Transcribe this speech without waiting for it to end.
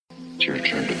It's your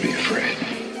turn to be afraid.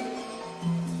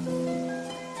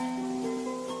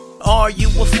 Are you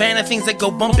a fan of things that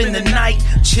go bump in the night?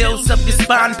 Chills up your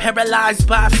spine, paralyzed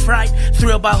by fright,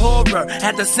 thrilled by horror,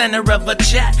 at the center of a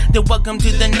chat. Then welcome to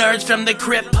the Nerds from the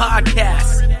Crypt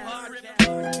podcast.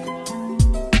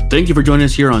 Thank you for joining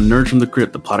us here on Nerds from the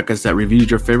Crypt, the podcast that reviews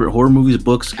your favorite horror movies,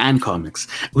 books, and comics.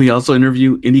 We also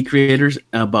interview indie creators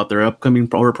about their upcoming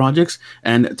horror projects.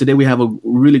 And today we have a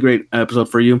really great episode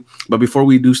for you. But before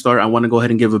we do start, I want to go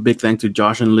ahead and give a big thank to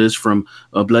Josh and Liz from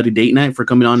Bloody Date Night for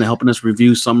coming on and helping us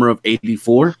review Summer of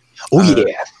 '84. Oh,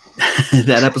 yeah.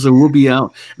 That episode will be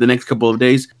out the next couple of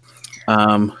days.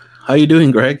 How you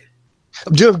doing, Greg?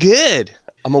 I'm doing good.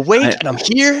 I'm awake and I'm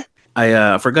here.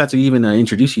 I forgot to even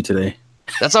introduce you today.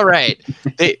 That's all right.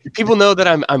 People know that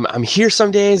I'm here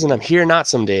some days and I'm here not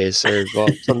some days. Or well,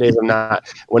 some days I'm not.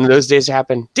 When those days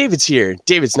happen, David's here.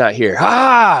 David's not here.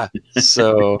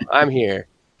 So I'm here.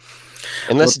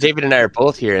 Unless David and I are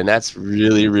both here, and that's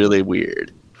really, really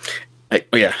weird.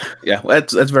 Yeah. Well,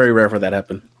 that's very rare for that to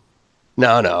happen.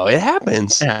 No, it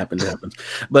happens. It happens.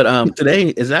 But today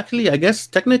is actually, I guess,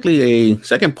 technically a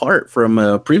second part from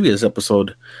a previous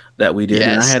episode that we did.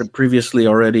 Yes. And I had previously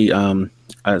already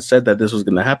I said that this was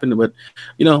going to happen, but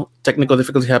technical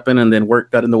difficulties happened, and then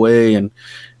work got in the way, and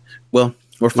well,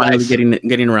 we're finally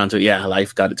getting around to it. Yeah,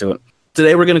 life got it to it.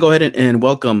 Today we're going to go ahead and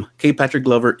welcome K. Patrick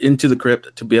Glover into the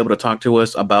crypt to be able to talk to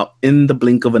us about In the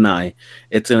Blink of an Eye.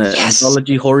 It's an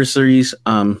anthology horror series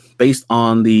based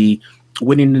on the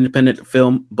winning independent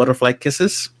film Butterfly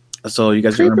Kisses. So you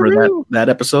guys remember that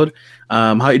episode.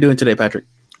 How are you doing today, Patrick?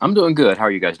 I'm doing good. How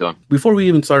are you guys doing? Before we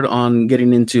even start on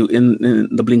getting into in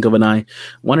the Blink of an Eye,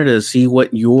 wanted to see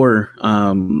what your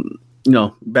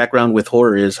background with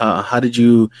horror is. How did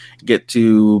you get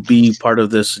to be part of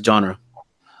this genre?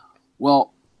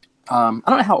 Well, I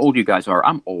don't know how old you guys are.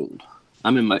 I'm old.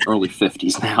 I'm in my early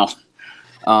 50s now.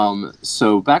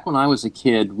 So back when I was a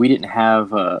kid, we didn't have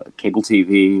cable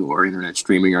TV or internet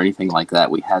streaming or anything like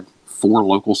that. We had 4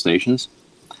 local stations.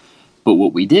 But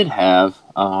what we did have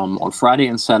on Friday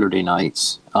and Saturday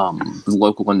nights, the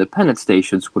local independent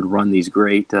stations would run these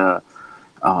great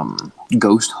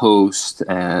ghost host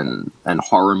and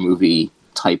horror movie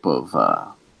type of,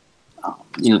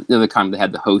 the kind they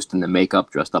had the host in the makeup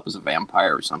dressed up as a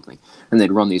vampire or something, and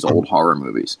they'd run these old horror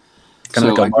movies. Kind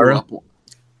of like Elvira?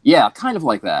 Yeah, kind of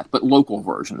like that, but local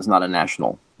versions, not a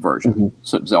national version. Mm-hmm.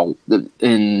 So it was all,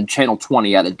 in Channel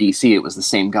 20 out of DC, it was the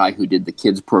same guy who did the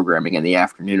kids programming in the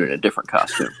afternoon in a different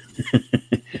costume.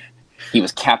 He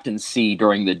was Captain C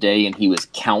during the day, and he was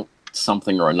Count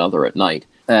something or another at night.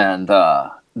 And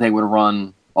they would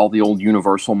run all the old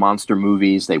Universal monster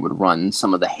movies. They would run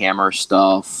some of the Hammer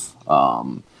stuff,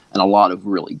 and a lot of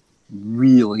really,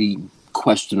 really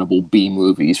questionable B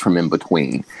movies from in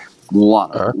between. A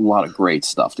lot of great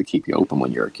stuff to keep you open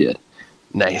when you're a kid.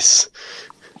 Nice.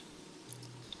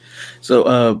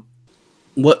 So,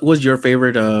 what was your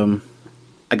favorite, I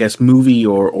guess, movie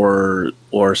or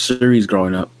series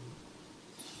growing up?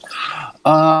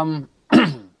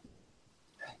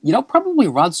 Probably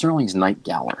Rod Serling's Night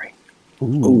Gallery.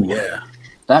 Oh yeah,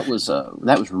 that was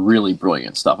really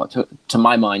brilliant stuff. To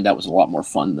my mind, that was a lot more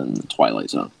fun than The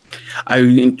Twilight Zone.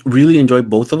 I really enjoyed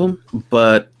both of them,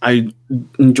 but I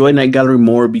enjoy Night Gallery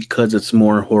more because it's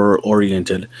more horror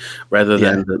oriented rather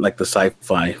than the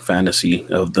sci-fi fantasy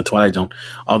of The Twilight Zone.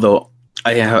 Although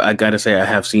I gotta say I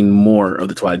have seen more of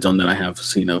The Twilight Zone than I have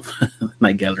seen of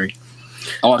Night Gallery.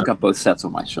 Oh, I've got both sets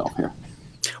on my shelf here.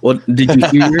 Well, did you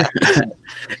hear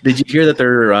that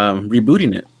they're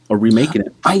rebooting it or remaking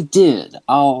it? I did.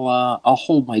 I'll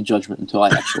hold my judgment until I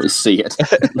actually see it.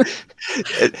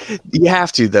 You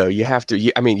have to, though. You have to.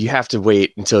 You have to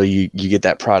wait until you get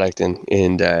that product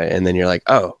and then you're like,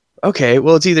 oh, okay.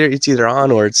 Well, it's either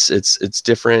on or it's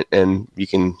different, and you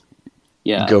can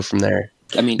go from there.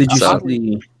 I mean,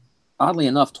 oddly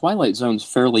enough, Twilight Zone's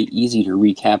fairly easy to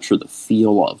recapture the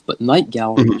feel of, but Night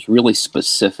Gallery is really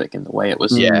specific in the way it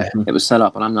was set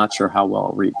up, and I'm not sure how well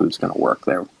a reboot's going to work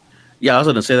there. Yeah, I was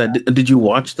going to say that. Did you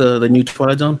watch the new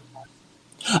Twilight Zone?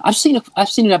 I've seen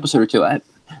an episode or two.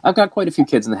 I've got quite a few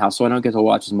kids in the house, so I don't get to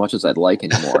watch as much as I'd like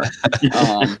anymore.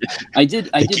 I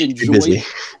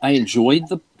enjoyed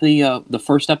the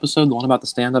first episode, the one about the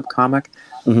stand-up comic,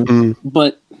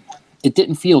 but it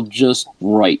didn't feel just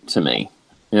right to me.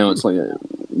 It's like a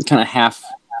kind of half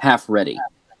ready.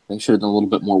 They should have done a little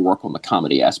bit more work on the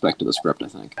comedy aspect of the script, I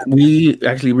think. We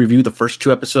actually reviewed the first 2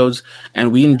 episodes,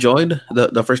 and we enjoyed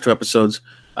the first 2 episodes.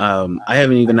 I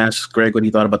haven't even asked Greg what he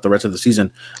thought about the rest of the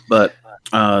season, but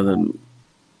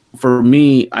for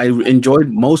me, I enjoyed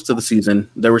most of the season.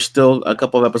 There were still a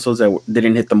couple of episodes that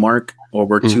didn't hit the mark or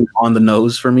were too on the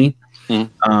nose for me.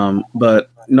 But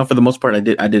for the most part, I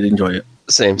did enjoy it.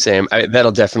 Same.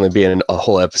 That'll definitely be a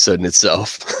whole episode in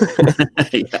itself.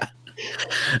 Yeah.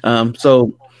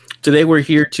 So today we're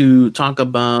here to talk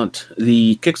about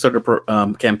the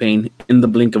Kickstarter campaign, In the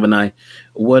Blink of an Eye.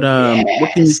 What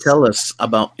can you tell us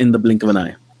about In the Blink of an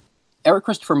Eye? Eric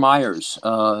Christopher Myers, who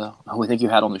I think you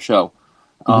had on the show,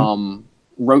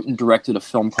 wrote and directed a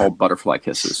film called Butterfly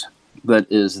Kisses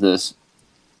that is this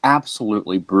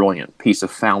absolutely brilliant piece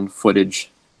of found footage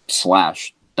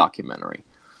 / documentary.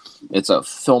 It's a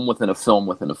film within a film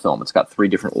within a film. It's got 3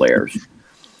 different layers.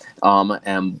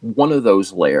 And one of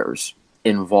those layers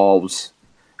involves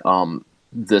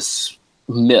this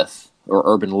myth or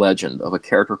urban legend of a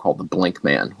character called the Blink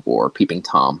Man or Peeping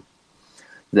Tom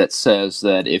that says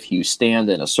that if you stand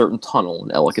in a certain tunnel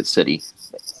in Ellicott City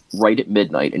right at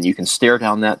midnight and you can stare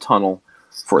down that tunnel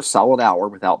for a solid hour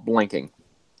without blinking,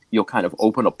 you'll kind of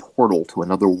open a portal to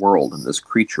another world and this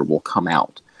creature will come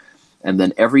out. And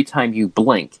then every time you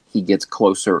blink, he gets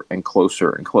closer and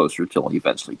closer and closer till he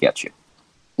eventually gets you.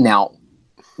 Now,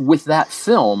 with that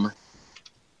film,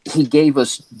 he gave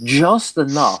us just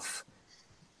enough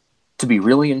to be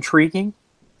really intriguing,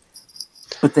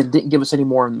 but then didn't give us any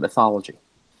more in the mythology.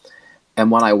 And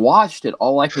when I watched it,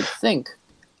 all I could think,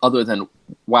 other than,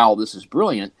 wow, this is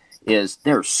brilliant, is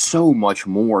there's so much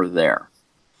more there.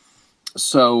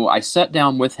 So I sat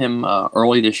down with him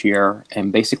early this year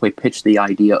and basically pitched the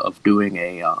idea of doing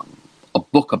a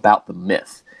book about the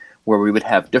myth, where we would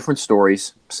have different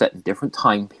stories set in different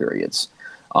time periods,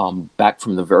 back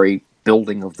from the very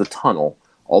building of the tunnel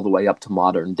all the way up to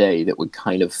modern day, that would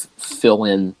kind of fill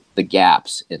in the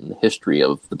gaps in the history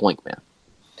of the Blink Man.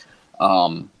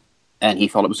 And he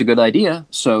thought it was a good idea,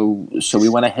 so we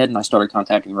went ahead and I started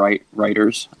contacting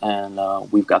writers, and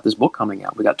we've got this book coming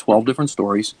out. We got 12 different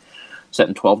stories set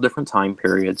in 12 different time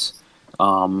periods,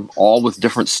 all with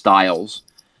different styles,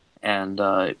 and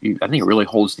I think it really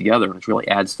holds together, and it really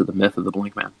adds to the myth of the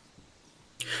Blink Man.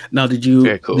 Now, did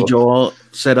you all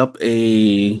set up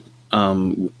a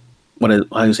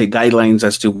guidelines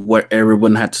as to what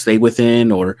everyone had to stay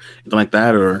within, or anything like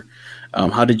that, or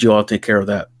how did you all take care of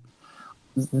that?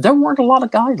 There weren't a lot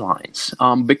of guidelines.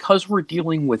 Because we're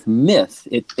dealing with myth,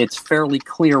 it's fairly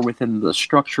clear within the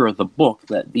structure of the book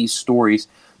that these stories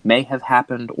may have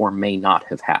happened or may not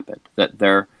have happened.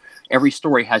 That every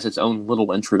story has its own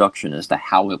little introduction as to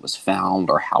how it was found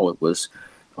or how it was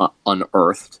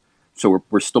unearthed. So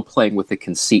we're still playing with the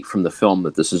conceit from the film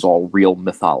that this is all real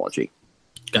mythology.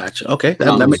 Gotcha. Okay,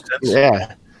 that makes sense.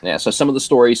 Yeah. So some of the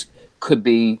stories could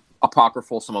be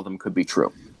apocryphal, some of them could be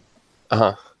true.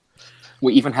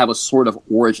 We even have a sort of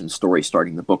origin story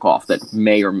starting the book off that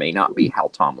may or may not be how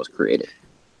Tom was created.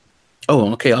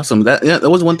 Oh, okay, awesome. That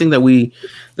was one thing that we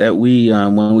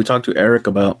when we talked to Eric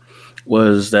about,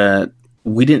 was that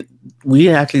we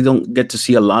actually don't get to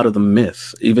see a lot of the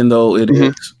myth, even though it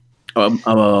is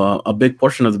a big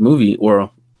portion of the movie,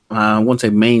 or I won't say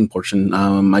main portion.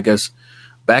 I guess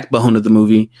backbone of the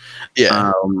movie.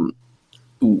 Yeah.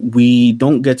 We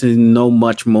don't get to know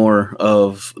much more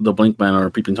of the Blink Man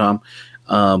or Peeping Tom,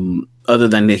 other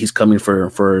than that he's coming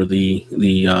for the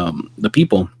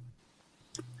people,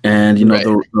 and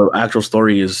the actual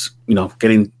story is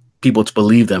getting people to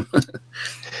believe them.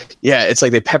 Yeah, it's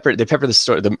like they pepper the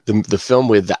story, the film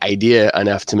with the idea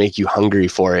enough to make you hungry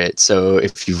for it. So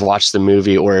if you've watched the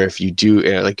movie, or if you do,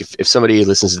 if somebody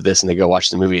listens to this and they go watch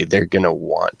the movie, they're gonna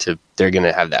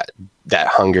have that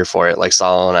hunger for it, like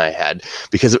Saul and I had,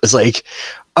 because it was like,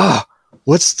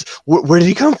 where did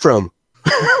he come from?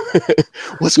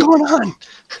 What's going on?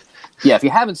 Yeah, if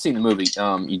you haven't seen the movie,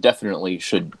 you definitely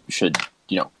should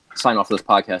sign off this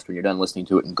podcast when you're done listening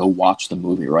to it and go watch the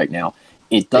movie right now.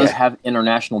 It does have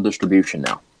international distribution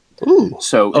now. Ooh.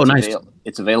 So nice.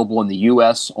 It's available in the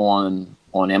US on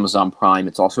Amazon Prime.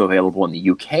 It's also available in the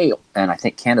UK and I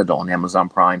think Canada on Amazon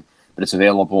Prime, but it's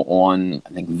available on, I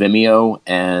think, Vimeo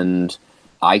and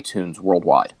iTunes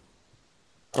worldwide.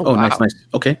 Oh, wow. Nice.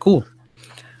 Okay, cool.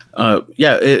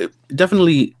 It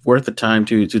definitely worth the time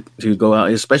to go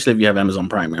out, especially if you have Amazon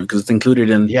Prime, because it's included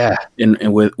in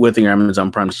with your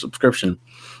Amazon Prime subscription.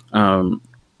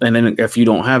 And then if you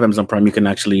don't have Amazon Prime, you can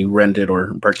actually rent it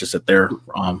or purchase it there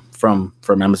from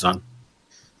Amazon.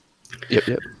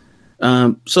 Yep.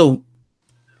 So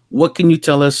what can you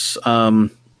tell us?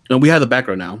 We have the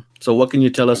background now. So what can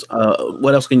you tell us?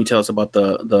 What else can you tell us about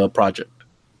the project?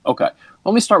 Okay.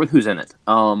 Let me start with who's in it.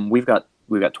 We've got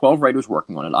 12 writers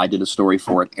working on it. I did a story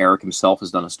for it. Eric himself has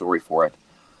done a story for it.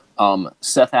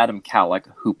 Seth Adam Kalick,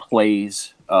 who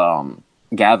plays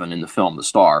Gavin in the film The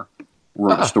Star,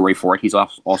 wrote a story for it. He's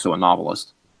also a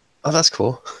novelist. Oh, that's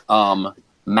cool.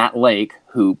 Matt Lake,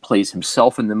 who plays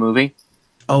himself in the movie.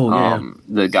 Oh, yeah.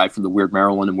 The guy from the Weird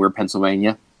Maryland and Weird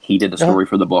Pennsylvania. He did the story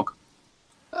for the book.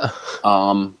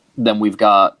 Then we've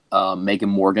got Megan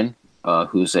Morgan,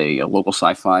 who's a local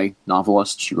sci-fi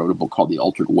novelist. She wrote a book called The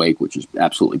Altered Wake, which is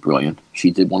absolutely brilliant.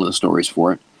 She did one of the stories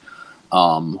for it.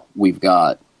 We've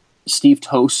got Steve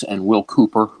Tose and Will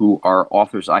Cooper, who are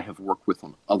authors I have worked with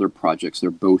on other projects. They're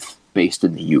both based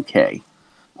in the UK.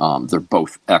 They're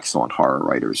both excellent horror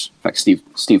writers. In fact,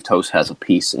 Steve Tose has a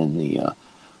piece in the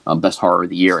Best Horror of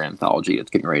the Year anthology that's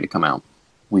getting ready to come out.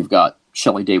 We've got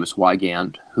Shelley Davis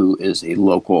Wygand, who is a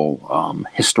local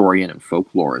historian and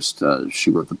folklorist. She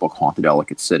wrote the book Haunted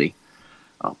Ellicott City,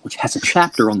 which has a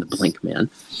chapter on the Blink Man.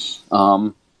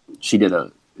 She did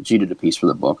a piece for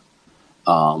the book.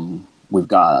 We've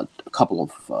got a couple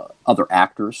of other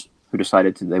actors who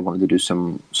decided they wanted to do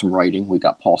some writing. We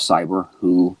got Paul Cyber,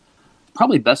 who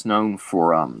probably best known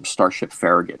for Starship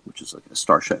Farragut, which is like a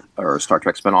Star Trek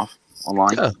spinoff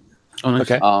online. Yeah. Oh,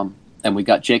 nice. Okay. And we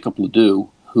got Jacob Ledoux,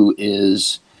 who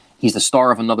he's the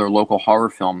star of another local horror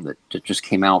film that just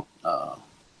came out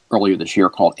earlier this year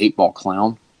called 8-Ball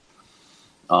Clown.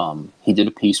 He did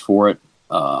a piece for it.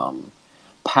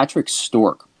 Patrick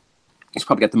Stork, he's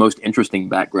probably got the most interesting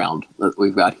background that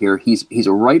we've got here. He's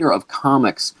a writer of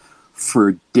comics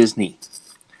for Disney.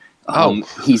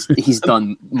 He's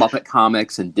done Muppet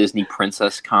comics and Disney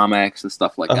Princess comics and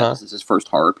stuff like that. This is his first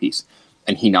horror piece,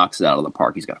 and he knocks it out of the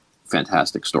park. He's got a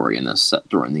fantastic story in this set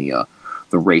during the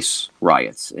race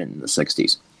riots in the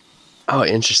 60s. Oh,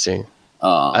 interesting.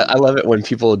 I love it when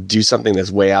people do something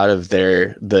that's way out of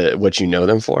what you know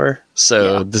them for.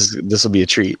 So this will be a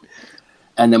treat.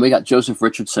 And then we got Joseph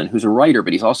Richardson, who's a writer,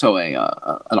 but he's also an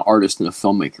artist and a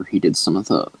filmmaker. He did some of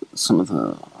the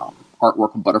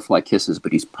artwork on Butterfly Kisses,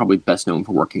 but he's probably best known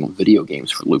for working on video games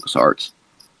for LucasArts.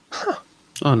 Huh.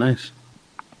 Oh, nice.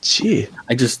 Gee,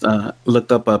 I just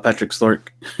looked up Patrick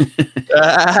Stork. He's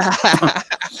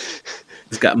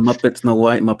got Muppet Snow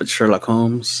White, Muppet Sherlock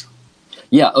Holmes.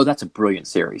 Yeah. Oh, that's a brilliant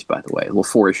series, by the way. A little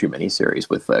 4-issue miniseries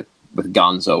with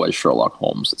Gonzo as Sherlock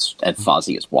Holmes and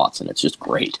Fozzie as Watson. It's just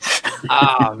great.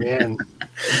 Oh man,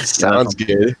 sounds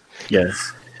good.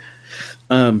 Yes.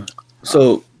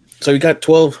 So you got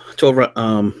 12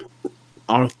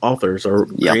 authors or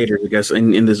creators, I guess,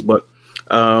 in this book.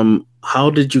 How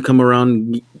did you come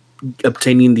around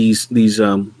obtaining these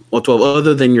 12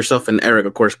 other than yourself and Eric,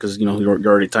 of course, because you're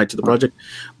already tied to the project,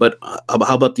 but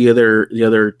how about the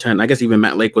other 10? I guess even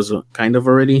Matt Lake was kind of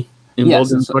already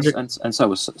involved in the project, and so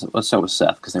was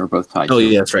Seth, because they were both tied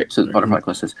that's right, to the Butterfly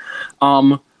Kisses.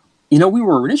 We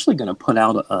were initially going to put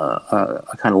out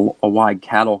a kind of a wide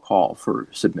cattle call for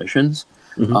submissions.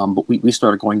 But we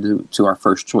started going to our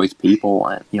first choice people,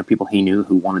 and people he knew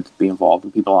who wanted to be involved,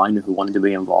 and people I knew who wanted to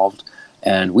be involved,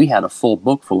 and we had a full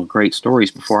book full of great stories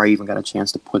before I even got a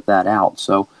chance to put that out.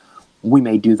 So we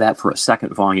may do that for a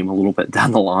second volume a little bit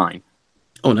down the line.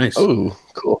 Oh, nice. Oh,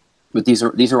 cool. But these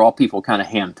are all people kind of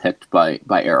handpicked by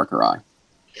Eric or I.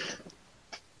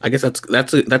 I guess that's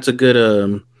a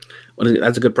good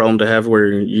that's a good problem to have,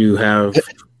 where you have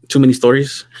too many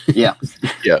stories. Yeah.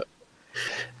 Yeah.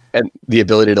 And the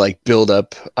ability to build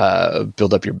up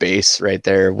your base right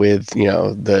there with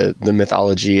the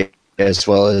mythology, as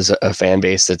well as a fan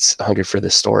base that's hungry for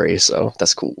this story. So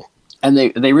that's cool. And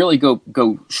they really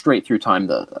go straight through time.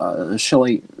 The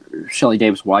Shelley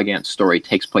Davis Wygant story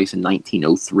takes place in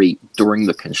 1903 during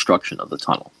the construction of the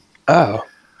tunnel. Oh,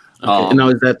 okay. Now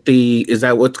is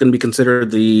that what's going to be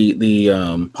considered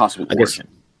the possible origin?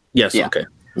 Yes. Yeah. Okay.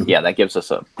 Yeah, that gives us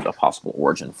a possible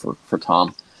origin for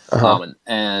Tom.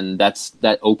 And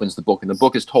that opens the book, and the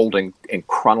book is told in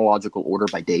chronological order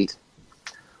by date.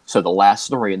 So the last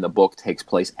story in the book takes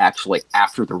place actually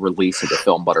after the release of the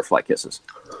film Butterfly Kisses.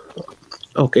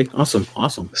 Okay,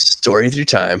 awesome. Story through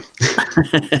time.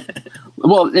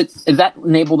 Well, that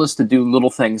enabled us to do little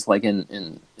things like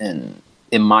in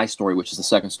my story, which is the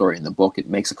second story in the book. It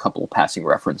makes a couple of passing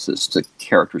references to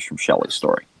characters from Shelley's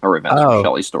story or events from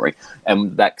Shelley's story,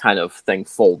 and that kind of thing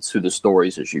folds through the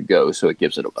stories as you go, so it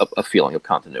gives it a feeling of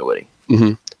continuity.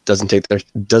 Mm-hmm. Doesn't take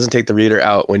the reader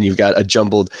out when you've got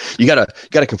you got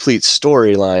a complete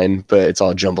storyline, but it's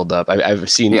all jumbled up. I've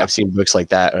seen books like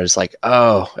that, and it's like,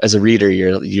 oh, as a reader,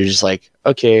 you're just like,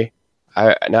 okay,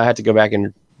 now I have to go back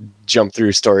and jump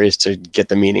through stories to get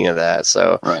the meaning of that.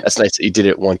 So That's nice that you did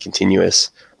it one continuous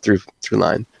through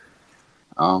line.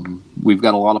 We've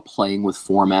got a lot of playing with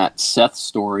format. Seth's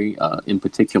story, in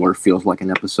particular, feels like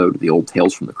an episode of the old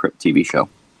Tales from the Crypt TV show.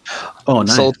 Oh,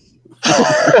 nice. Sold.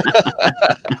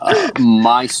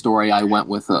 My story, I went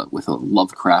with a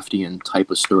Lovecraftian type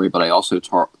of story, but I also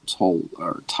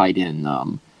tied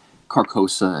in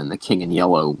Carcosa and the King in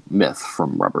Yellow myth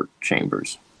from Robert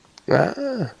Chambers.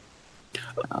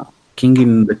 King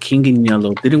in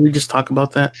Yellow. Didn't we just talk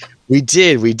about that? We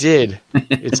did.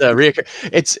 It's a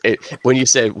when you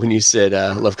said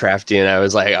Lovecraftian,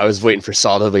 I was waiting for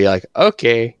Saul to be like,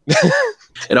 okay.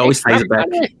 It always ties back.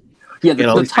 Yeah,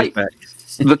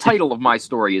 the title of my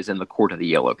story is In the Court of the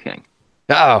Yellow King.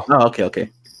 Oh, okay.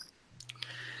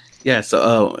 Yeah,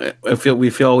 so we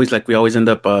feel always like we always end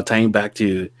up tying back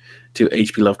to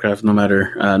H.P. Lovecraft, no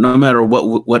matter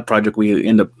what project we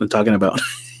end up talking about.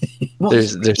 Well,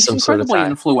 there's he's some sort of incredibly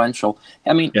influential.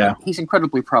 I mean, yeah. He's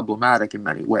incredibly problematic in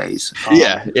many ways.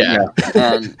 Yeah.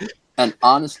 And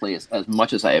honestly, as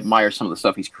much as I admire some of the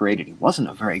stuff he's created, he wasn't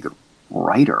a very good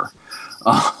writer.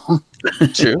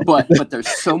 True. But there's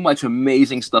so much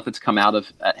amazing stuff that's come out of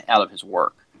his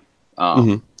work.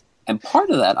 And part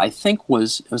of that, I think,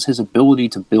 was his ability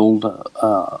to build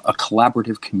a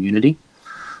collaborative community.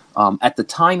 At the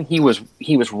time he was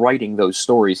writing those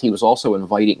stories, he was also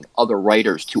inviting other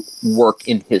writers to work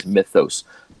in his mythos,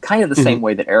 kind of the same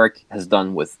way that Eric has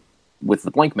done with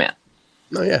the Blink Man.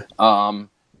 Oh yeah.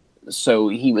 So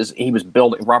he was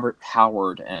building. Robert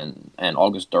Howard and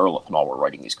August Derleth and all were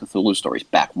writing these Cthulhu stories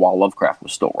back while Lovecraft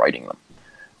was still writing them.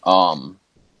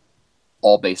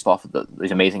 All based off of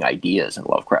these amazing ideas in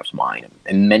Lovecraft's mind.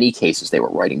 In many cases, they were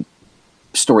writing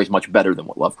stories much better than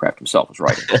what Lovecraft himself was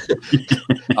writing.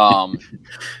 I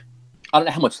don't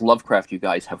know how much Lovecraft you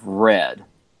guys have read.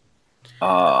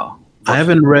 I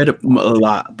haven't read a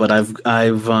lot, but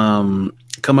I've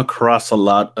come across a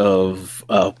lot of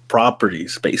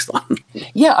properties based on.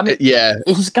 Yeah, I mean,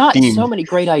 he's got Theme. so many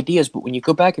great ideas, but when you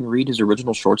go back and read his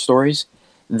original short stories,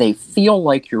 they feel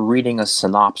like you're reading a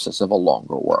synopsis of a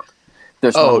longer work.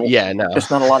 There's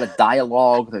not a lot of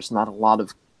dialogue. There's not a lot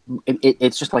of.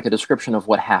 It's just like a description of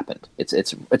what happened. It's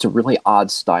a really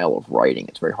odd style of writing.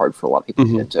 It's very hard for a lot of people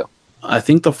to get into. I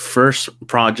think the first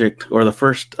project or the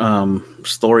first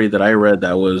story that I read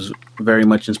that was very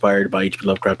much inspired by H.P.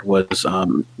 Lovecraft was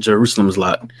Jerusalem's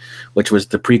Lot, which was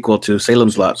the prequel to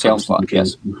Salem's Lot. Salem's Lot,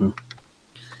 yes.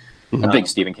 Mm-hmm. A big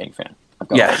Stephen King fan.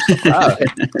 Yeah.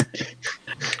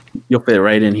 You'll fit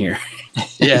right in here.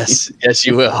 Yes,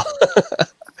 you will.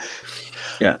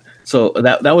 Yeah. So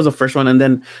that was the first one, and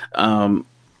then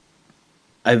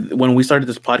when we started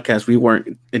this podcast, we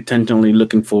weren't intentionally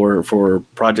looking for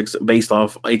projects based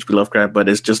off H.P. Lovecraft, but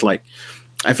it's just like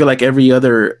I feel like every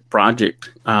other project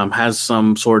has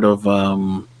some sort of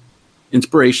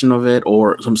inspiration of it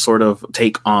or some sort of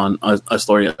take on a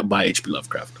story by H.P.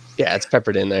 Lovecraft. Yeah, it's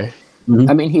peppered in there. Mm-hmm.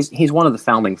 I mean, he's one of the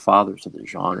founding fathers of the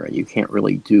genre. You can't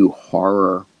really do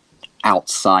horror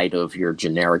outside of your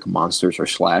generic monsters or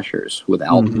slashers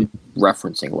without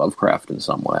referencing Lovecraft in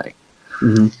some way.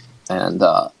 Mm-hmm. And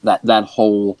that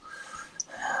whole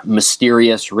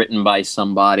mysterious written by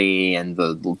somebody and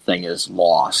the thing is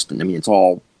lost. And I mean, it's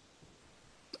all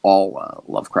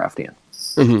Lovecraftian.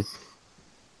 Mm-hmm.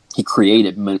 He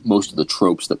created most of the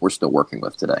tropes that we're still working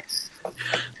with today.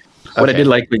 What I did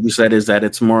like what you said is that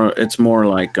it's more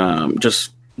like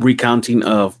just recounting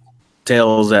of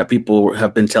tales that people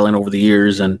have been telling over the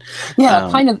years, and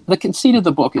kind of the conceit of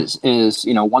the book is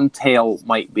one tale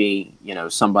might be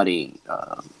somebody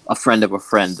a friend of a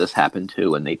friend this happened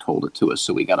to and they told it to us,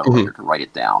 so we got a writer to write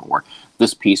it down, or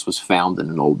this piece was found in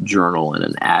an old journal in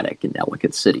an attic in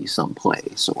Ellicott City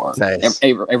someplace, or nice.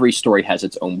 every story has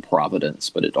its own providence,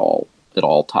 but it all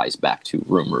ties back to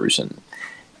rumors and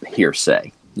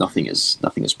hearsay. Nothing is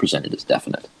presented as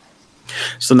definite.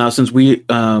 So now, since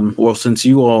since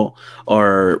you all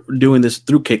are doing this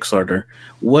through Kickstarter,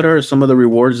 what are some of the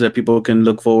rewards that people can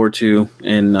look forward to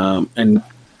and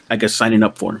I guess signing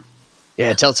up for?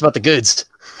 Yeah, tell us about the goods.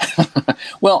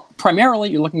 Well, primarily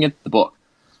you're looking at the book.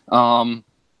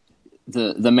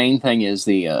 The main thing is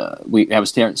we have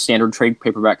a standard trade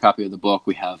paperback copy of the book.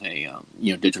 We have a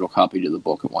digital copy to the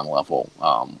book at one level.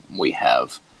 We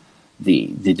have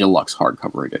the deluxe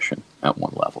hardcover edition at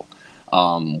one level.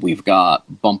 We've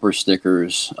got bumper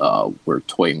stickers. We're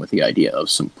toying with the idea of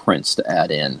some prints to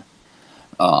add in.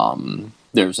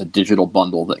 There's a digital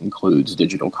bundle that includes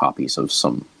digital copies of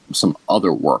some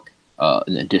other work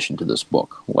in addition to this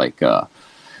book, like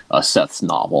Seth's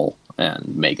novel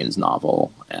and Megan's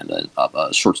novel, and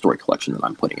a short story collection that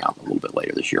I'm putting out a little bit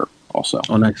later this year also.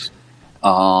 Oh, nice.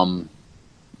 So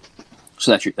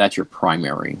that's your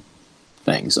primary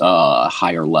things.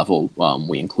 Higher level,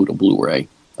 we include a Blu-ray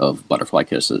of Butterfly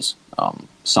Kisses,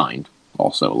 signed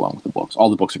also along with the books. All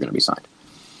the books are going to be signed.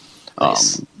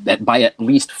 Nice. By at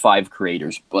least 5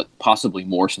 creators, but possibly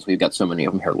more since we've got so many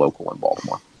of them here local in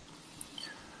Baltimore.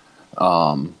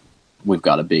 we've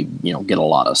got a big, get a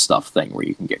lot of stuff thing where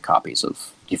you can get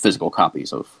physical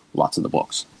copies of lots of the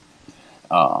books.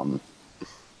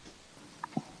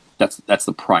 That's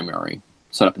the primary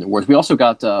setup in the works. We also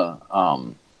got a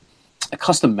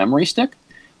custom memory stick,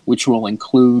 which will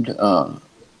include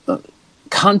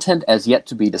content as yet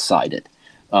to be decided.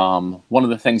 One of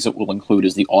the things that will include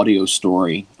is the audio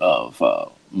story of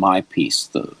my piece,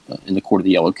 In the Court of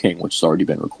the Yellow King, which has already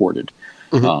been recorded.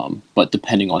 Mm-hmm. But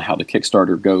depending on how the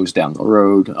Kickstarter goes down the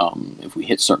road, if we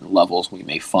hit certain levels, we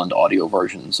may fund audio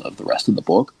versions of the rest of the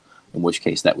book, in which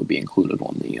case that would be included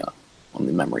on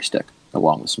the memory stick,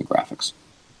 along with some graphics.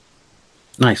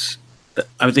 Nice.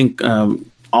 I think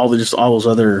all those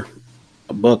other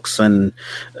books and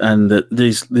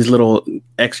these little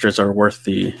extras are worth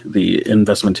the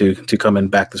investment to come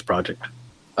and back this project.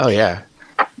 Oh yeah.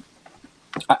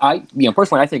 I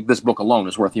personally, I think this book alone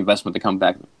is worth the investment to come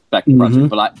back to the project.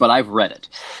 But I've read it.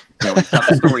 It's got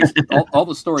the stories. all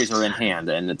the stories are in hand,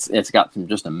 and it's got some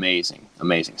just amazing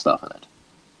stuff in it.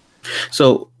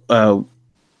 So,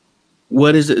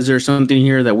 what is it? Is there something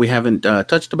here that we haven't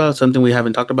touched about? Something we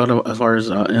haven't talked about as far as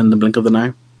in the blink of an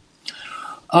eye?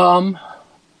 I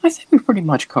think we pretty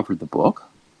much covered the book.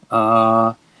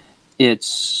 I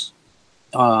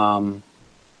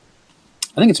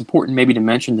think it's important maybe to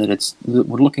mention that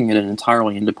we're looking at an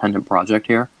entirely independent project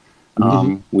here.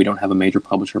 We don't have a major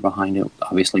publisher behind it.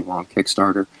 Obviously, we're on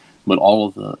Kickstarter, but all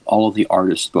of the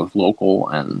artists, both local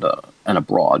and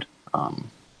abroad,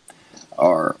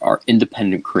 are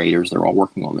independent creators. They're all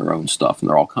working on their own stuff, and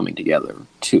they're all coming together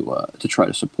to try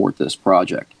to support this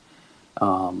project.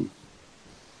 And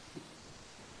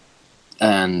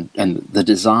the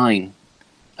design,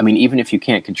 I mean, even if you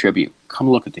can't contribute, come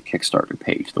look at the Kickstarter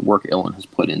page. The work Ilan has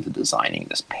put into designing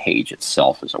this page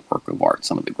itself is a work of art.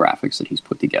 Some of the graphics that he's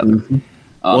put together. Mm-hmm.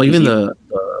 Well, even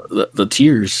the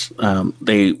tiers,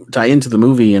 they tie into the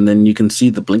movie, and then you can see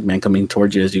the Blinkman coming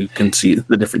towards you as you can see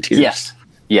the different tiers.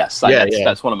 Yes.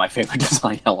 That's one of my favorite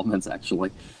design elements,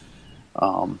 actually.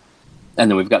 And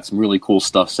then we've got some really cool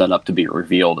stuff set up to be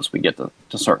revealed as we get to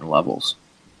certain levels.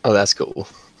 Oh, that's cool.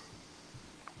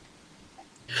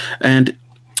 And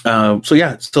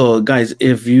so guys,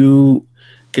 if you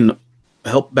can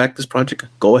help back this project,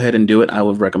 go ahead and do it. I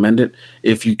would recommend it.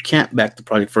 If you can't back the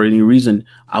project for any reason,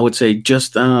 I would say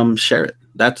just share it.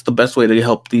 That's the best way to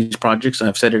help these projects.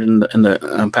 I've said it in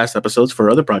the past episodes for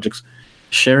other projects.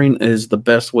 Sharing is the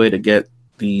best way to get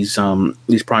these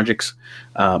projects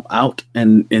out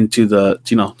and into the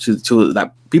to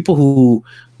that people who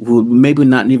maybe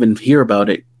not even hear about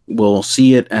it will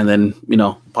see it and then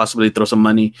possibly throw some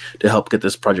money to help get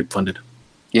this project funded.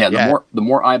 Yeah, the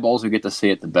more eyeballs who get to see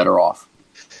it, the better off.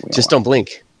 Just don't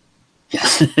blink.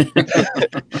 Yes.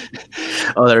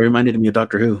 Oh, that reminded me of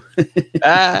Doctor Who.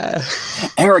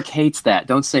 Eric hates that.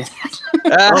 Don't say that.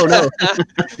 Oh no.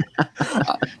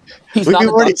 We've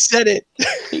already said it.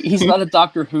 He's not a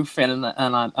Doctor Who fan,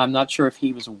 and I'm not sure if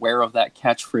he was aware of that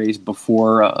catchphrase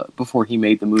before he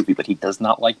made the movie, but he does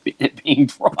not like it being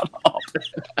brought up.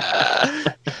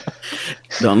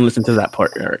 Don't listen to that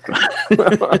part, Eric.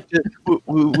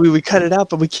 we cut it out,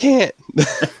 but we can't.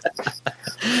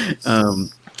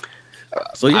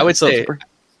 So yeah, I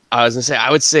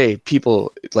would say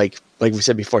people like we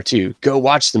said before too, go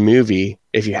watch the movie.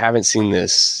 If you haven't seen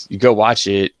this, you go watch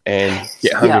it and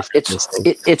get hungry for this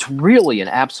thing. It's really an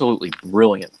absolutely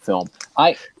brilliant film.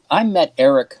 I met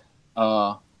Eric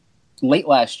late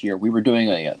last year. We were doing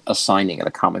a signing at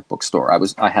a comic book store.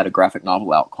 I had a graphic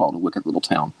novel out called A Wicked Little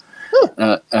Town,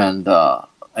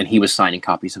 and he was signing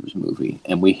copies of his movie,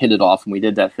 and we hit it off, and we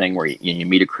did that thing where you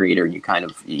meet a creator and you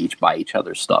each buy each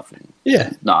other's stuff, and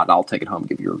I'll take it home and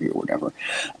give you a review or whatever.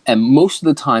 And most of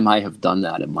the time I have done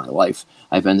that in my life,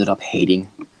 I've ended up hating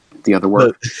the other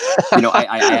work.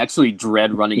 I actually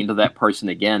dread running into that person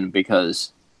again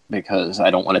because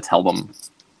I don't want to tell them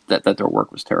that their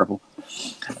work was terrible.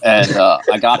 And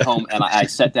I got home and I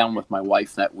sat down with my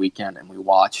wife that weekend and we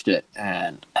watched it.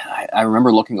 And I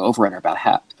remember looking over at her about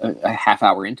a half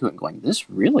hour into it and going, "This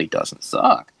really doesn't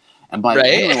suck." And by the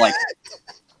end, we're like,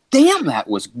 "Damn, that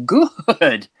was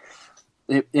good."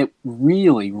 It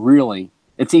really, really.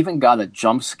 It's even got a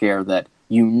jump scare that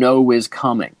is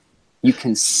coming. You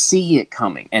can see it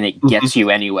coming, and it gets you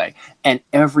anyway. And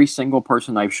every single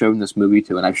person I've shown this movie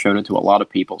to, and I've shown it to a lot of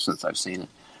people since I've seen it,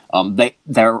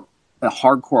 they're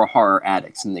hardcore horror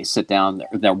addicts, and they sit down,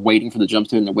 they're waiting for the jump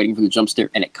scare, and they're waiting for the jump scare,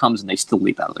 and it comes, and they still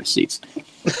leap out of their seats.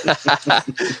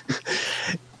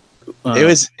 It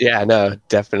was,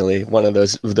 definitely one of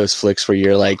those flicks where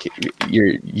you're like,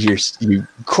 you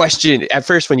question at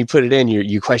first when you put it in,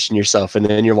 you question yourself, and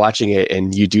then you're watching it,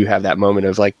 and you do have that moment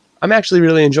of like, I'm actually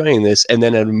really enjoying this. And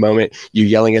then at a moment you're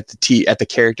yelling at the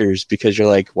characters because you're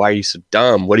like, why are you so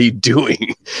dumb? What are you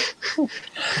doing?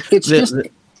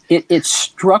 It's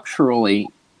structurally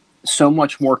so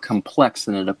much more complex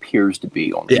than it appears to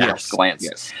be on first glance.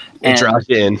 Yes. It draws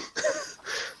you in.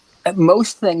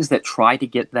 Most things that try to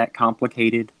get that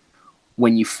complicated,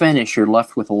 when you finish, you're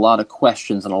left with a lot of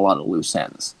questions and a lot of loose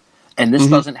ends. And this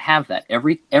doesn't have that.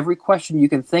 Every question you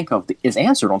can think of is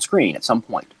answered on screen at some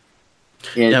point.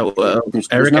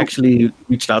 Eric actually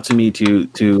reached out to me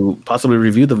to possibly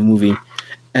review the movie,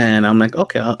 and I'm like,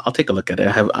 okay, I'll take a look at it.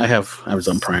 I have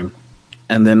Amazon Prime,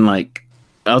 and then like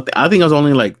I think I was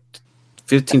only like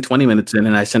 15-20 minutes in,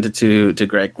 and I sent it to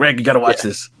Greg. Greg, you got to watch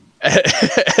this.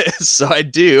 So I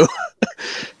do,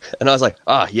 and I was like,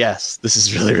 yes, this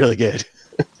is really, really good.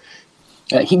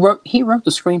 He wrote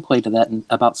the screenplay to that in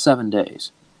about 7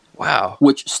 days. Wow,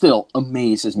 which still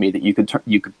amazes me that you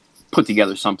could put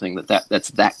together something that's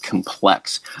that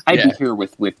complex. I'd be here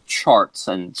with charts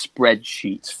and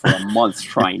spreadsheets for a month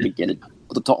trying to get it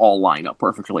to all line up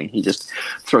perfectly, and he just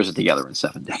throws it together in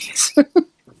 7 days.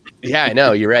 Yeah, I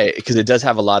know, you're right, because it does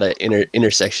have a lot of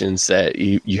intersections that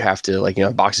you have to, like,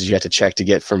 boxes you have to check to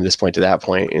get from this point to that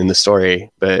point in the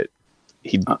story, but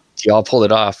he all pulled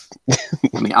it off.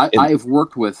 I mean, I've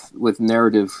worked with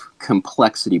narrative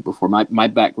complexity before. My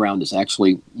background is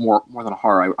actually more than a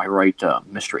horror. I write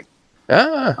mystery.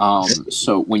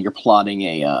 So when you're plotting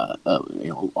a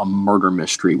murder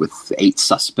mystery with 8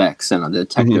 suspects and a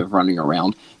detective running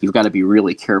around, you've got to be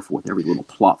really careful with every little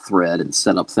plot thread and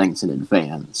set up things in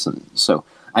advance. And so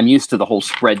I'm used to the whole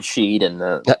spreadsheet and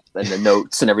the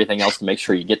notes and everything else to make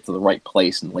sure you get to the right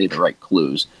place and lay the right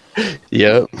clues.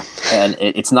 Yep. And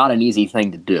it's not an easy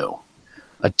thing to do.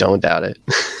 I don't doubt it.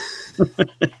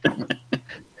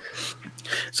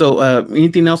 So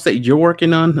anything else that you're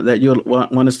working on that you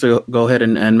want us to go ahead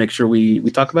and make sure we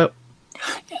talk about?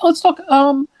 Yeah, let's talk.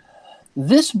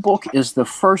 This book is the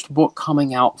first book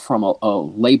coming out from a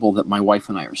label that my wife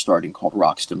and I are starting called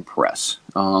Roxton Press.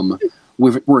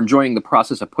 We're enjoying the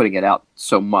process of putting it out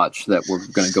so much that we're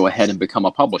going to go ahead and become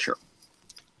a publisher.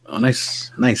 Oh,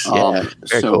 nice. So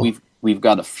cool. We've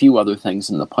got a few other things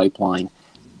in the pipeline.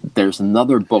 There's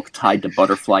another book tied to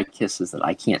Butterfly Kisses that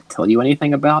I can't tell you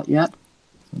anything about yet,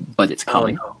 but it's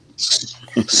coming. Oh,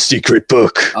 no. Secret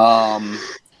book. I'm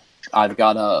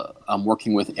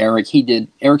working with Eric.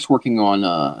 Eric's working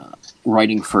on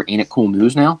writing for Ain't It Cool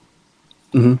News now,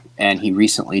 and he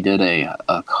recently did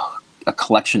a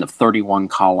collection of 31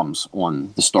 columns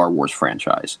on the Star Wars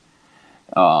franchise.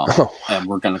 And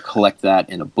we're going to collect that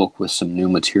in a book with some new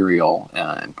material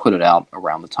and put it out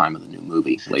around the time of the new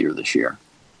movie later this year.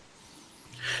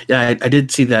 Yeah, I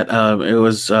did see that. It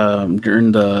was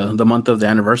during the month of the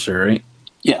anniversary, right?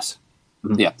 Yes.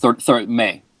 Yeah, third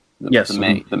May. Yes. The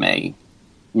May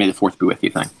the 4th be with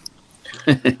you thing.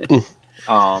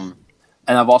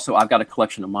 And I've got a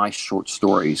collection of my short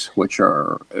stories, which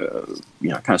are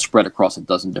kind of spread across a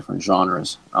dozen different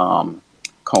genres,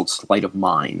 called Sleight of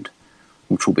Mind,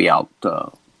 which will be out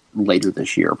later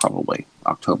this year, probably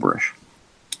October-ish.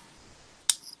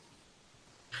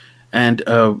 And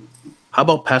how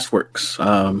about past works?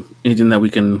 Anything that we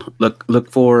can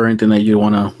look for? Anything that you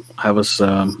want to have us?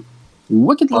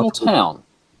 Wicked Little Town.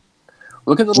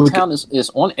 Wicked Little Town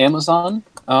is on Amazon.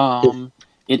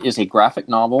 It is a graphic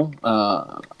novel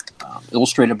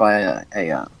illustrated by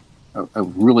a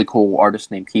really cool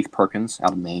artist named Keith Perkins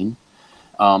out of Maine.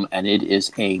 And it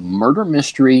is a murder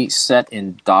mystery set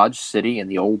in Dodge City in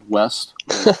the Old West,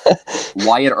 with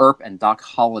Wyatt Earp and Doc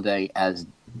Holliday as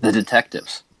the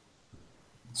detectives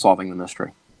solving the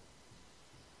mystery.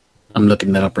 I'm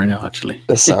looking that up right now, actually.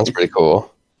 That sounds pretty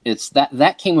cool. It's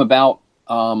that came about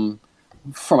from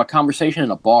a conversation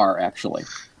in a bar, actually.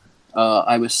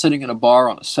 I was sitting in a bar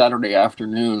on a Saturday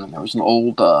afternoon, and there was an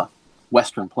old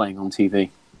Western playing on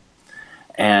TV.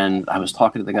 And I was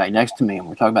talking to the guy next to me, and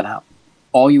we're talking about how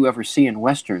all you ever see in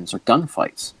Westerns are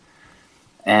gunfights.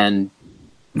 And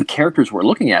the characters we're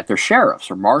looking at, they're sheriffs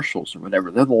or marshals or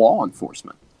whatever. They're the law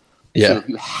enforcement. Yeah. So if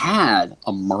you had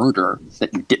a murder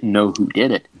that you didn't know who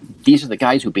did it, these are the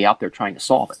guys who'd be out there trying to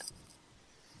solve it.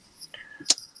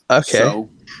 Okay. So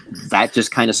that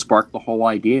just kind of sparked the whole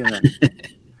idea.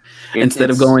 Instead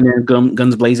of going in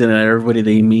guns blazing at everybody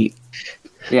they meet.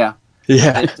 Yeah.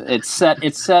 Yeah. It's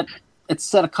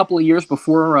set a couple of years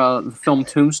before the film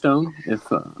Tombstone,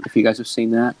 if you guys have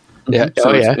seen that. Yeah.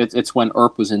 So it's when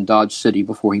Earp was in Dodge City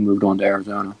before he moved on to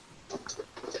Arizona.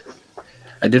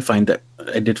 I did find that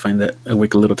a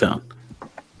Wicked Little Town.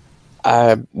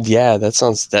 Yeah, that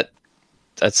sounds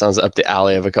up the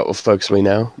alley of a couple of folks we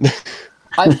know.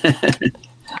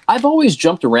 I've always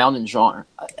jumped around in genre.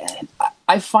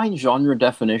 I find genre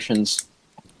definitions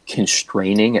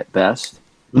constraining at best.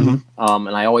 And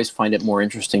I always find it more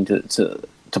interesting to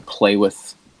play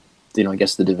with, I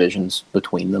guess the divisions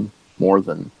between them more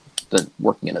than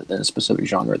working in a specific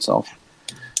genre itself.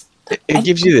 It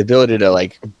gives you the ability to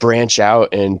like branch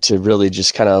out and to really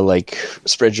just kind of like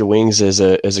spread your wings as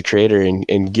a creator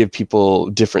and give people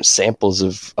different samples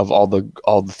of all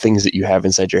the things that you have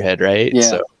inside your head, right?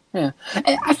 Yeah. Yeah.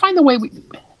 I find the way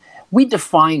we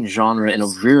define genre in a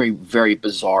very, very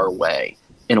bizarre way,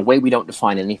 in a way we don't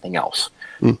define anything else.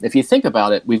 If you think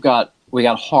about it, we got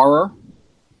horror,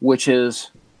 which is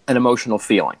an emotional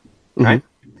feeling, right?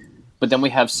 But then we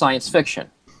have science fiction,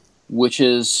 which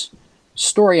is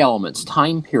story elements,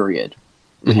 time period.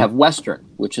 We have Western,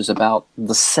 which is about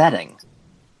the setting.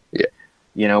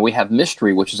 Yeah. We have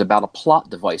mystery, which is about a plot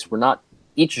device.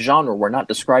 Each genre, we're not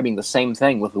describing the same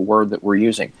thing with the word that we're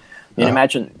using.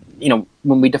 Imagine,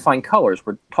 when we define colors,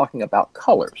 we're talking about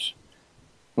colors.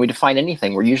 When we define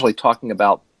anything, we're usually talking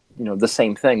about, the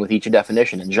same thing with each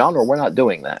definition. In genre, we're not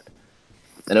doing that.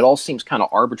 And it all seems kind of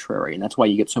arbitrary, and that's why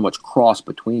you get so much cross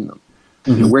between them.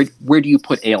 Where do you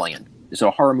put Alien? Is it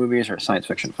a horror movie or a science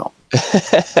fiction film?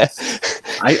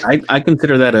 I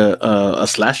consider that a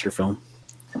slasher film.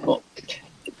 Well,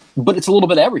 but it's a little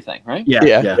bit of everything, right?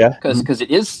 Yeah. Because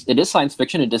it is science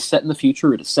fiction. It is set in the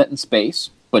future. It is set in space,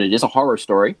 but it is a horror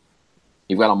story.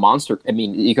 You've got a monster. I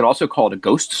mean, you could also call it a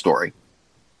ghost story.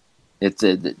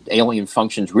 The Alien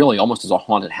functions really almost as a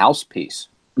haunted house piece.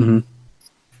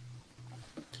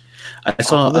 I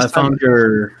found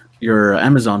your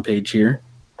Amazon page here.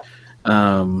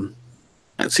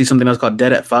 I see something else called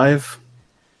Dead at 5.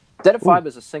 Dead at 5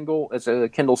 is a single. It's a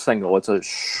Kindle single. It's a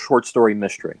short story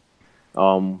mystery,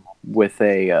 with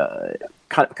a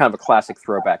kind of a classic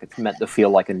throwback. It's meant to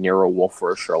feel like a Nero Wolfe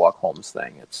or a Sherlock Holmes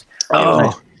thing.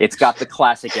 It's got the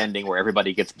classic ending where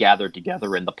everybody gets gathered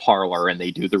together in the parlor and they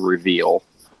do the reveal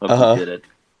of who did it.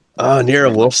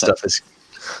 Nero Wolfe stuff is.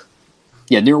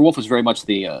 Yeah, Nero Wolfe is very much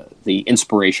the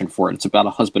inspiration for it. It's about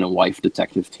a husband and wife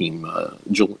detective team,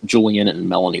 Julian and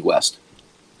Melanie West.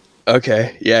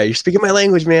 Okay, yeah, you're speaking my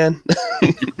language, man.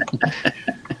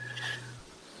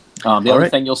 The other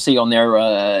thing you'll see on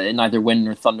there, Neither Wind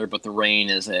Nor Thunder But the Rain,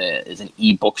 is an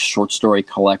ebook short story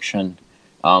collection.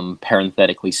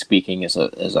 Parenthetically speaking, is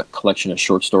a collection of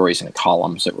short stories and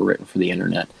columns that were written for the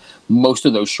internet. Most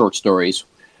of those short stories,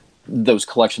 those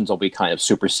collections will be kind of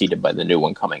superseded by the new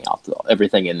one coming out.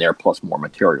 Everything in there plus more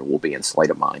material will be in Sleight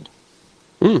of Mind.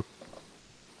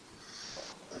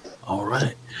 All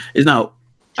right. Now,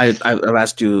 I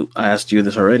asked you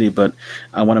this already, but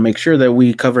I want to make sure that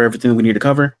we cover everything we need to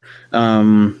cover.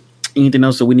 Anything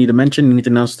else that we need to mention?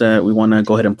 Anything else that we want to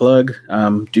go ahead and plug?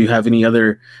 Do you have any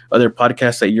other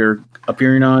podcasts that you're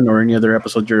appearing on, or any other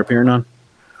episodes you're appearing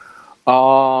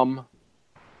on?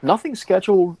 Nothing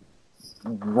scheduled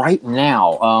right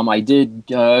now. I did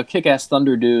Kick-Ass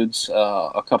Thunder Dudes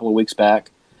a couple of weeks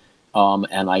back,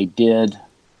 and I did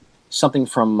something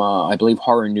from I believe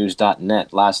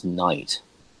horrornews.net last night.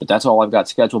 But that's all I've got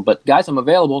scheduled. But guys, I'm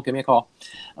available. Give me a call.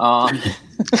 Let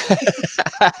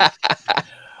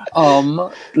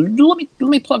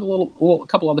me plug a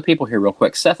couple other people here real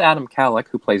quick. Seth Adam Kalick,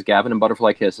 who plays Gavin in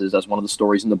Butterfly Kisses, as one of the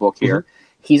stories in the book here.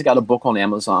 He's got a book on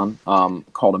Amazon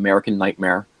called American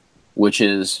Nightmare, which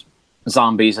is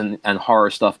zombies and horror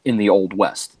stuff in the Old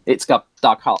West. It's got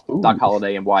Doc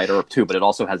Holliday and Wyatt Earp too, but it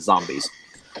also has zombies.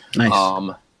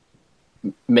 Nice.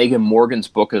 Megan Morgan's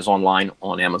book is online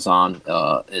on Amazon.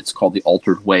 It's called The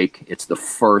Altered Wake. It's the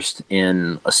first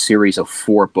in a series of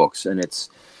 4 books, and it's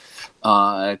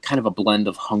kind of a blend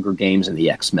of Hunger Games and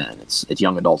the X-Men. It's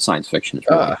young adult science fiction.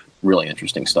 It's really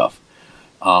interesting stuff.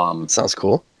 Sounds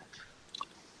cool.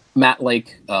 Matt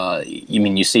Lake,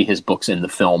 you see his books in the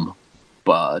film,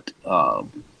 but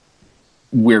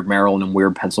Weird Maryland and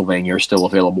Weird Pennsylvania are still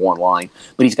available online.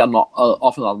 But he's got an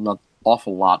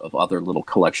awful lot of other little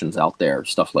collections out there,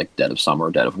 stuff like Dead of Summer,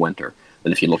 Dead of Winter.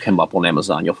 And if you look him up on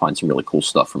Amazon, you'll find some really cool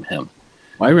stuff from him.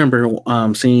 I remember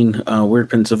seeing Weird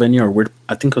Pennsylvania, or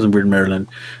I think it was in Weird Maryland.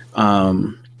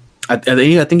 I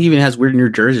think he even has Weird New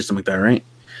Jersey or something like that, right?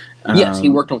 Yes, he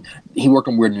worked on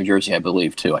Weird New Jersey, I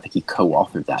believe, too. I think he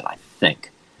co-authored that, I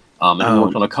think. And he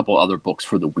worked on a couple other books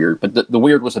for the Weird. But the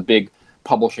Weird was a big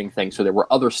publishing thing, so there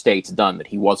were other states done that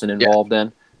he wasn't involved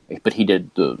in. But he did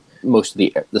most of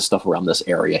the stuff around this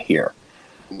area here.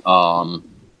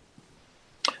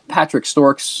 Patrick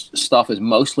Stork's stuff is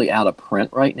mostly out of print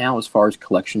right now as far as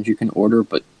collections you can order,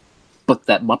 but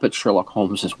that Muppet Sherlock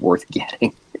Holmes is worth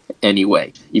getting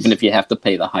anyway, even if you have to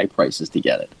pay the high prices to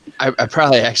get it. I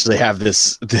probably actually have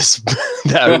this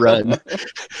that run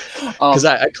because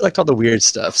I collect all the weird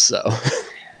stuff. So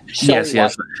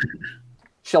Yes.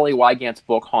 Shelley Wygant's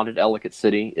book, Haunted Ellicott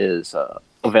City, is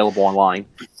available online.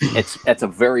 It's a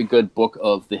very good book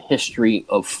of the history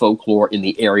of folklore in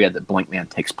the area that Blinkman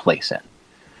takes place in.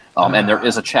 And there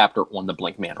is a chapter on the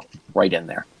Blinkman right in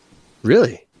there.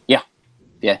 Really?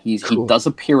 Yeah, he does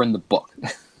appear in the book,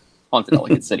 Haunted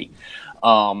Ellicott City.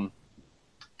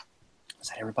 Is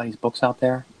that everybody's books out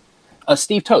there?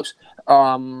 Steve Tost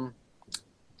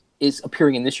is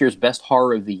appearing in this year's Best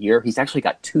Horror of the Year. He's actually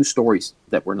got 2 stories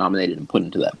that were nominated and put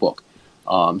into that book.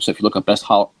 So if you look up Best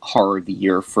Horror of the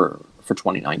Year for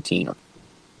 2019, or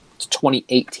it's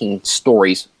 2018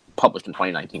 stories published in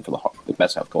 2019 for the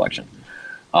Best Of collection.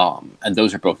 And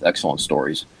those are both excellent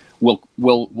stories.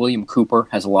 William Cooper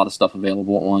has a lot of stuff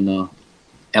available on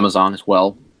Amazon as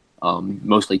well,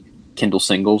 mostly Kindle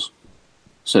singles.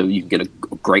 So you can get a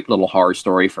great little horror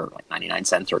story for like 99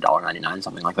 cents or $1.99,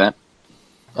 something like that.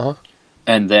 Uh-huh.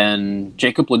 And then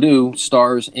Jacob Ledoux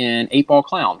stars in 8 Ball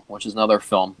Clown, which is another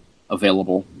film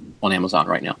available on Amazon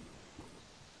right now.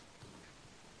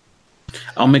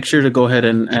 I'll make sure to go ahead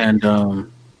and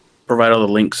provide all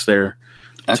the links there.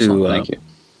 Excellent, thank you.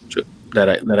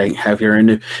 That I have here,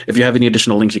 and if you have any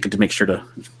additional links, you can make sure to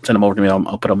send them over to me.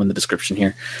 I'll put them in the description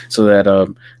here, so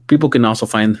that people can also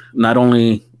find not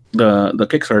only the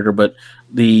Kickstarter, but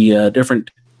the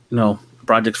different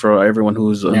projects for everyone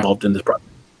who's involved in this project.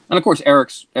 And of course,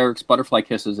 Eric's Butterfly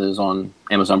Kisses is on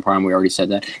Amazon Prime. We already said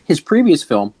that. His previous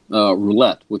film,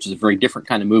 Roulette, which is a very different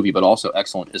kind of movie, but also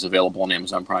excellent, is available on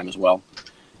Amazon Prime as well.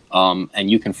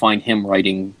 And you can find him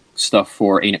writing stuff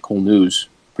for Ain't It Cool News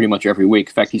pretty much every week.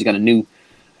 In fact, he's got a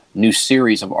new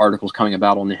series of articles coming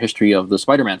about on the history of the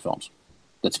Spider-Man films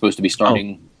that's supposed to be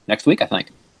starting next week, I think.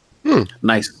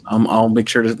 Nice. I'll make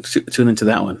sure to tune into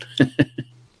that one.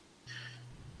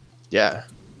 Yeah.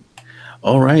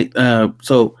 All right.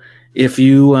 So if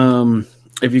you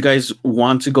guys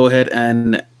want to go ahead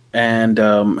and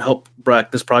help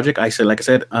back this project, I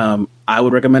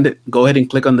would recommend it. Go ahead and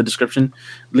click on the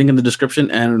link in the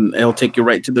description, and it'll take you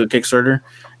right to the Kickstarter.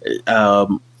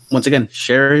 Once again,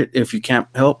 share it if you can't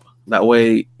help. That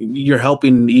way, you're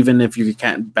helping even if you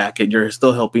can't back it. You're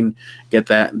still helping get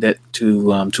that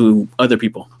to other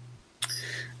people.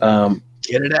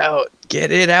 Get it out.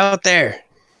 Get it out there.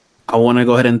 I want to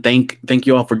go ahead and thank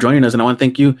you all for joining us, and I want to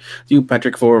thank you,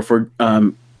 Patrick, for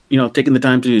taking the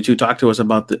time to talk to us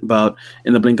about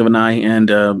In the Blink of an Eye, and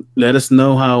let us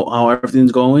know how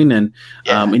everything's going, and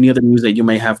any other news that you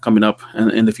may have coming up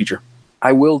in the future.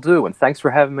 I will do, and thanks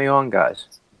for having me on, guys.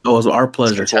 Oh, it was our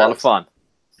pleasure. It's a lot of fun.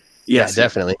 Yes, yeah,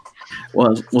 definitely.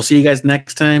 Well, we'll see you guys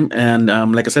next time, and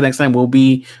like I said, next time we'll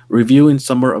be reviewing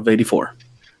Summer of '84.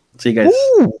 See you guys.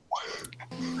 Ooh.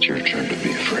 It's your turn to be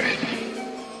afraid.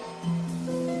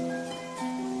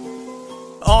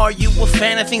 Are you a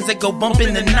fan of things that go bump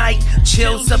in the night?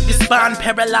 Chills up your spine,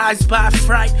 paralyzed by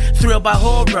fright, thrilled by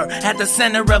horror, at the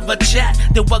center of a chat.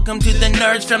 Then welcome to the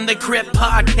Nerds from the Crypt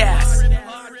podcast.